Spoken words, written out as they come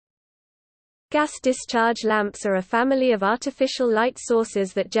Gas-discharge lamps are a family of artificial light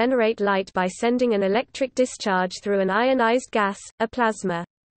sources that generate light by sending an electric discharge through an ionized gas, a plasma.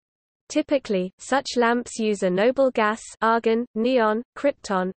 Typically, such lamps use a noble gas, argon, neon,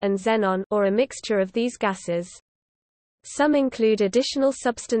 krypton, and xenon, or a mixture of these gases. Some include additional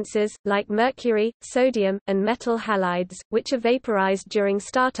substances, like mercury, sodium, and metal halides, which are vaporized during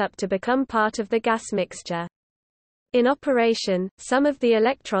startup to become part of the gas mixture. In operation, some of the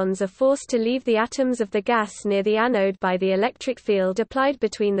electrons are forced to leave the atoms of the gas near the anode by the electric field applied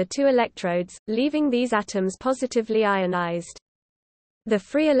between the two electrodes, leaving these atoms positively ionized. The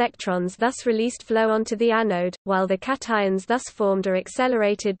free electrons thus released flow onto the anode, while the cations thus formed are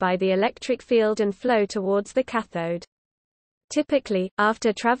accelerated by the electric field and flow towards the cathode. Typically,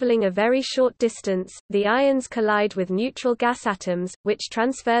 after traveling a very short distance, the ions collide with neutral gas atoms, which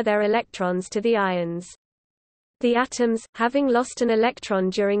transfer their electrons to the ions. The atoms, having lost an electron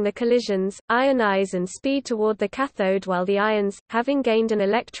during the collisions, ionize and speed toward the cathode, while the ions, having gained an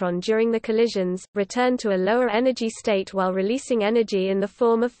electron during the collisions, return to a lower energy state while releasing energy in the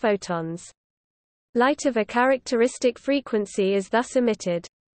form of photons. Light of a characteristic frequency is thus emitted.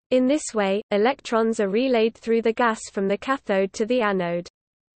 In this way, electrons are relayed through the gas from the cathode to the anode.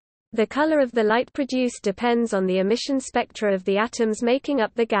 The color of the light produced depends on the emission spectra of the atoms making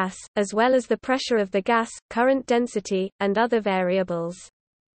up the gas, as well as the pressure of the gas, current density, and other variables.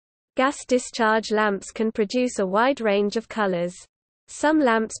 Gas-discharge lamps can produce a wide range of colors. Some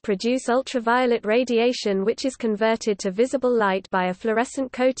lamps produce ultraviolet radiation, which is converted to visible light by a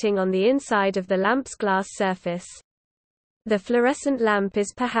fluorescent coating on the inside of the lamp's glass surface. The fluorescent lamp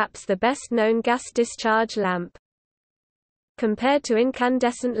is perhaps the best-known gas-discharge lamp. Compared to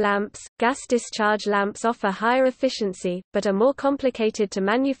incandescent lamps, gas-discharge lamps offer higher efficiency, but are more complicated to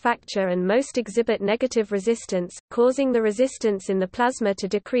manufacture and most exhibit negative resistance, causing the resistance in the plasma to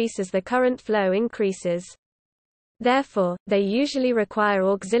decrease as the current flow increases. Therefore, they usually require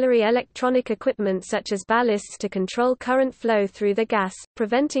auxiliary electronic equipment such as ballasts to control current flow through the gas,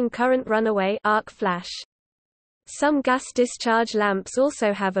 preventing current runaway arc flash. Some gas-discharge lamps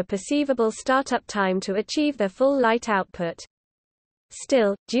also have a perceivable startup time to achieve their full light output.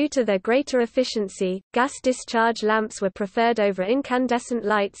 Still, due to their greater efficiency, gas-discharge lamps were preferred over incandescent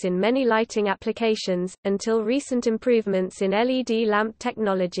lights in many lighting applications, until recent improvements in LED lamp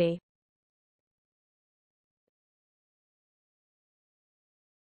technology.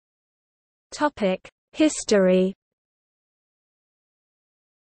 History.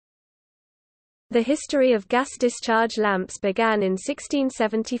 The history of gas-discharge lamps began in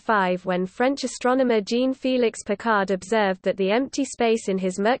 1675 when French astronomer Jean-Félix Picard observed that the empty space in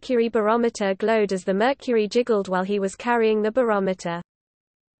his mercury barometer glowed as the mercury jiggled while he was carrying the barometer.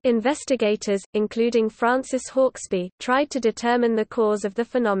 Investigators, including Francis Hawksby, tried to determine the cause of the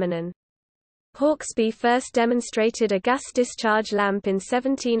phenomenon. Hawksby first demonstrated a gas-discharge lamp in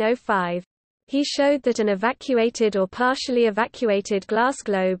 1705. He showed that an evacuated or partially evacuated glass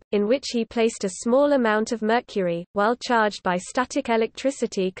globe, in which he placed a small amount of mercury, while charged by static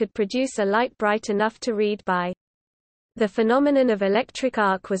electricity, could produce a light bright enough to read by. The phenomenon of electric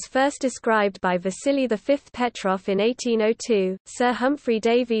arc was first described by Vasily V Petrov in 1802. Sir Humphrey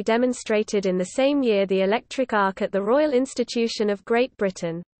Davy demonstrated in the same year the electric arc at the Royal Institution of Great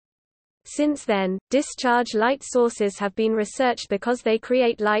Britain. Since then, discharge light sources have been researched because they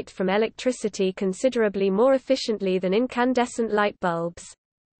create light from electricity considerably more efficiently than incandescent light bulbs.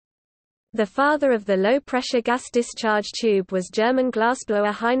 The father of the low-pressure gas discharge tube was German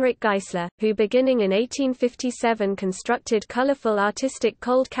glassblower Heinrich Geissler, who beginning in 1857 constructed colorful artistic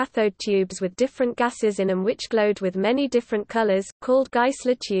cold cathode tubes with different gases in them which glowed with many different colors, called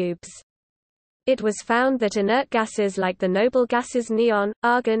Geissler tubes. It was found that inert gases like the noble gases neon,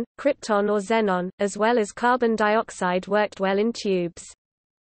 argon, krypton or xenon, as well as carbon dioxide worked well in tubes.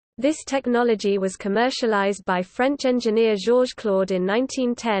 This technology was commercialized by French engineer Georges Claude in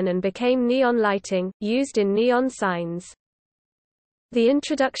 1910 and became neon lighting, used in neon signs. The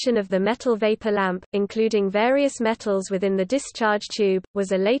introduction of the metal vapor lamp, including various metals within the discharge tube,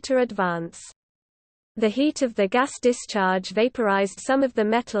 was a later advance. The heat of the gas discharge vaporized some of the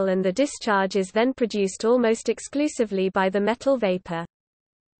metal and the discharge is then produced almost exclusively by the metal vapor.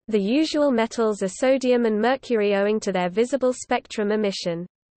 The usual metals are sodium and mercury owing to their visible spectrum emission.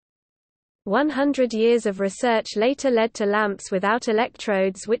 100 years of research later led to lamps without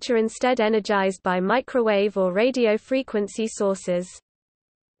electrodes which are instead energized by microwave or radio frequency sources.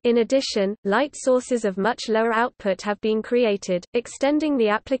 In addition, light sources of much lower output have been created, extending the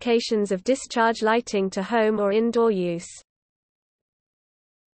applications of discharge lighting to home or indoor use.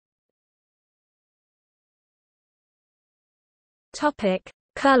 Topic: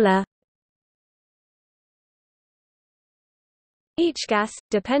 Color. Each gas,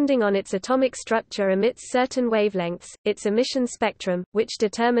 depending on its atomic structure, emits certain wavelengths, its emission spectrum, which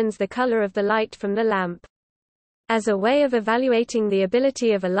determines the color of the light from the lamp. As a way of evaluating the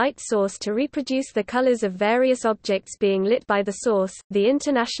ability of a light source to reproduce the colors of various objects being lit by the source, the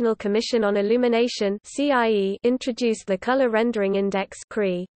International Commission on Illumination (CIE) introduced the Color Rendering Index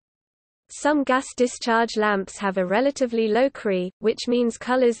 (CRI). Some gas-discharge lamps have a relatively low CRI, which means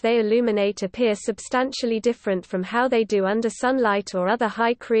colors they illuminate appear substantially different from how they do under sunlight or other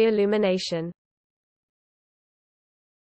high CRI illumination.